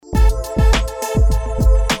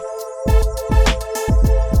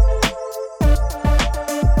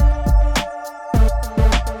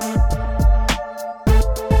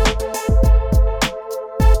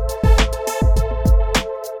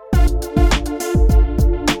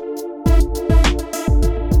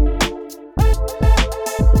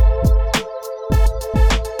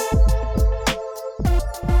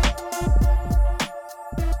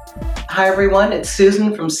Hi everyone, it's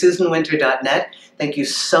Susan from SusanWinter.net. Thank you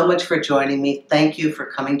so much for joining me. Thank you for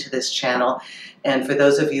coming to this channel. And for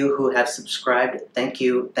those of you who have subscribed, thank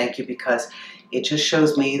you, because it just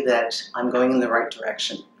shows me that I'm going in the right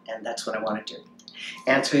direction, and that's what I want to do.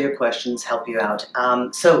 Answer your questions, help you out.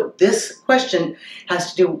 So this question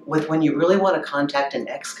has to do with when you really want to contact an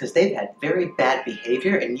ex because they've had very bad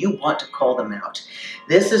behavior and you want to call them out.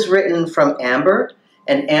 This is written from Amber,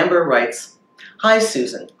 and Amber writes, "Hi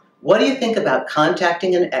Susan. What do you think about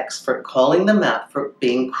contacting an ex for calling them out for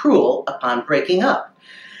being cruel upon breaking up?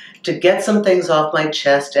 To get some things off my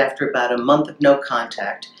chest after about a month of no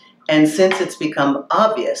contact, and since it's become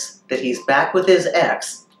obvious that he's back with his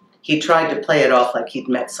ex, he tried to play it off like he'd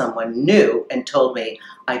met someone new and told me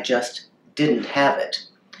I just didn't have it.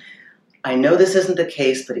 I know this isn't the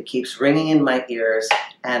case, but it keeps ringing in my ears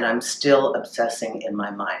and I'm still obsessing in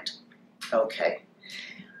my mind." Okay.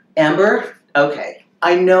 Amber, okay.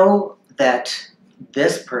 I know that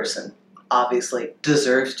this person obviously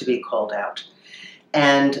deserves to be called out.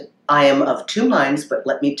 And I am of two minds, but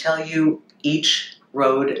let me tell you each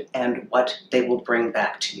road and what they will bring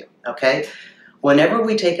back to you, okay? Whenever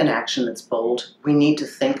we take an action that's bold, we need to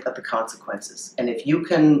think of the consequences. And if you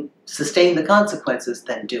can sustain the consequences,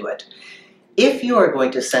 then do it. If you are going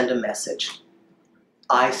to send a message,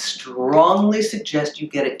 I strongly suggest you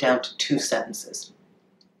get it down to 2 sentences.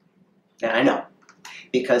 And I know,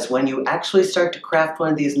 because when you actually start to craft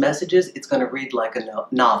one of these messages, it's going to read like a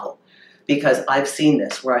novel. Because I've seen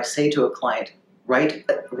this where I say to a client, write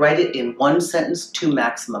it in 1 sentence, 2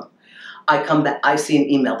 maximum. I come back, I see an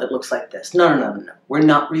email that looks like this. No. We're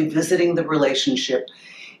not revisiting the relationship.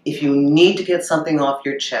 If you need to get something off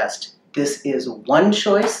your chest, this is one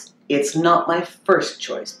choice. It's not my first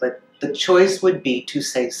choice, but the choice would be to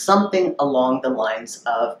say something along the lines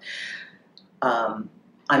of,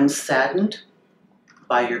 I'm saddened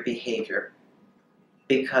by your behavior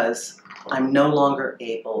because I'm no longer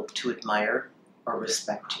able to admire or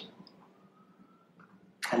respect you.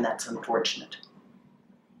 And that's unfortunate.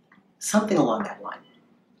 Something along that line.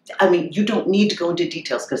 I mean, you don't need to go into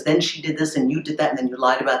details because then she did this and you did that and then you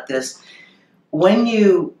lied about this. When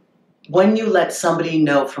you let somebody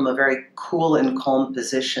know from a very cool and calm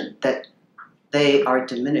position that they are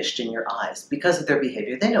diminished in your eyes because of their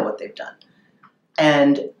behavior, they know what they've done.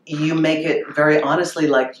 And you make it very honestly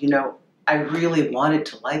like, you know, I really wanted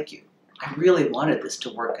to like you. I really wanted this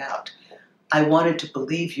to work out. I wanted to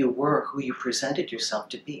believe you were who you presented yourself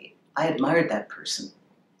to be. I admired that person.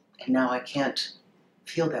 And now I can't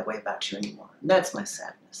feel that way about you anymore. That's my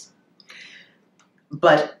sadness.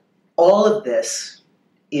 But all of this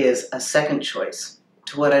is a second choice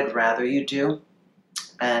to what I'd rather you do,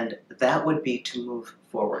 and that would be to move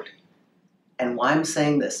forward. And why I'm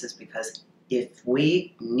saying this is because if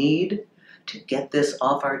we need to get this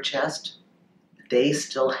off our chest, they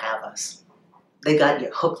still have us. They got you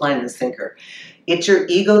hook, line, and sinker. It's your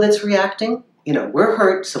ego that's reacting. You know, we're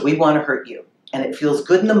hurt, so we want to hurt you. And it feels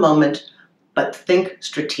good in the moment, but think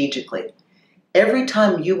strategically. Every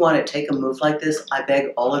time you want to take a move like this, I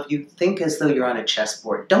beg all of you, think as though you're on a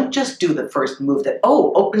chessboard. Don't just do the first move that,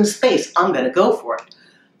 oh, open space, I'm going to go for it.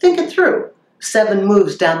 Think it through 7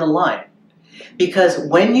 moves down the line. Because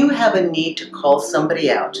when you have a need to call somebody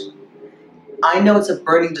out, I know it's a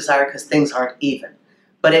burning desire because things aren't even,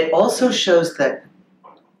 but it also shows that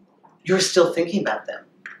you're still thinking about them,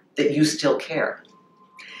 that you still care.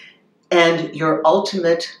 And your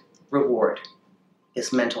ultimate reward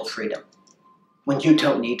is mental freedom. When you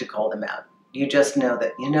don't need to call them out. You just know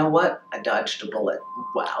that, you know what? I dodged a bullet.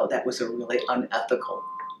 Wow, that was a really unethical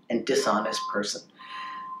and dishonest person.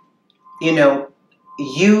 You know,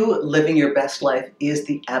 you living your best life is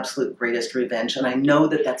the absolute greatest revenge. And I know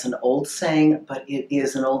that that's an old saying, but it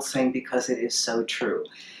is an old saying because it is so true.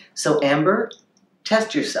 So Amber,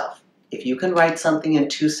 test yourself. If you can write something in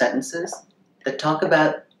 2 sentences that talk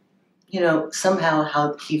about, you know, somehow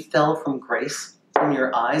how he fell from grace from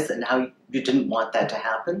your eyes and how you didn't want that to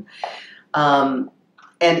happen. And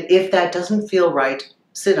if that doesn't feel right,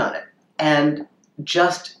 sit on it and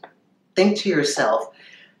just think to yourself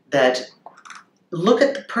that look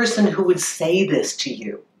at the person who would say this to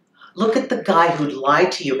you. Look at the guy who'd lie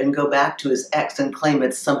to you and go back to his ex and claim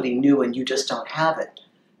it's somebody new and you just don't have it.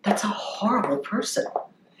 That's a horrible person.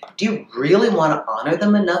 Do you really want to honor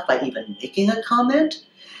them enough by even making a comment?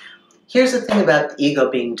 Here's the thing about the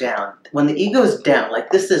ego being down. When the ego is down,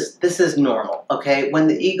 like this is normal, okay? When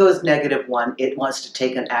the ego is -1, it wants to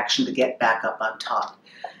take an action to get back up on top.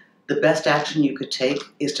 The best action you could take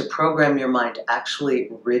is to program your mind to actually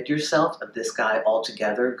rid yourself of this guy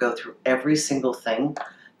altogether, go through every single thing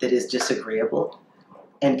that is disagreeable,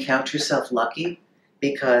 and count yourself lucky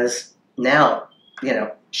because Now,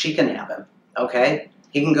 she can have him, okay?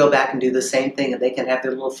 He can go back and do the same thing, and they can have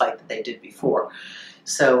their little fight that they did before.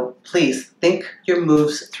 So please think your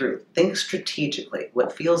moves through. Think strategically.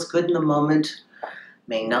 What feels good in the moment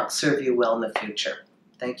may not serve you well in the future.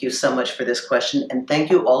 Thank you so much for this question, and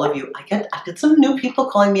thank you, all of you. I get some new people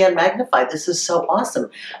calling me on Magnify. This is so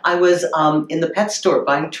awesome. I was in the pet store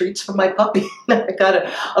buying treats for my puppy. I got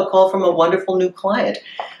a call from a wonderful new client.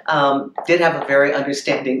 Did have a very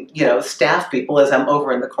understanding, staff people as I'm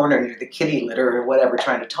over in the corner near the kitty litter or whatever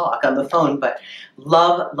trying to talk on the phone. But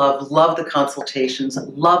love, love, love the consultations.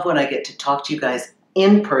 Love when I get to talk to you guys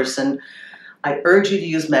in person. I urge you to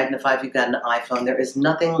use Magnify if you've got an iPhone. There is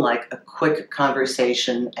nothing like a quick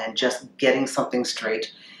conversation and just getting something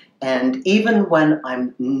straight. And even when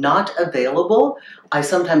I'm not available, I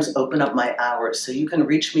sometimes open up my hours. So you can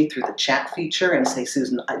reach me through the chat feature and say,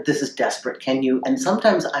 Susan, this is desperate, can you? And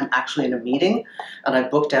sometimes I'm actually in a meeting and I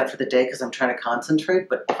booked out for the day because I'm trying to concentrate.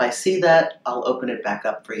 But if I see that, I'll open it back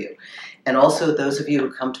up for you. And also those of you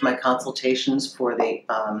who come to my consultations for the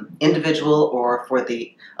individual or for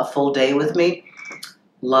a full day with me,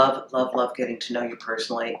 love, love, love getting to know you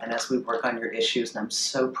personally and as we work on your issues. And I'm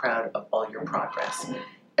so proud of all your progress.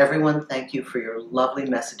 Everyone, thank you for your lovely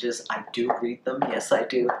messages. I do read them. Yes, I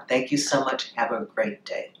do. Thank you so much. Have a great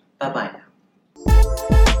day. Bye-bye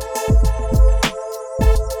now.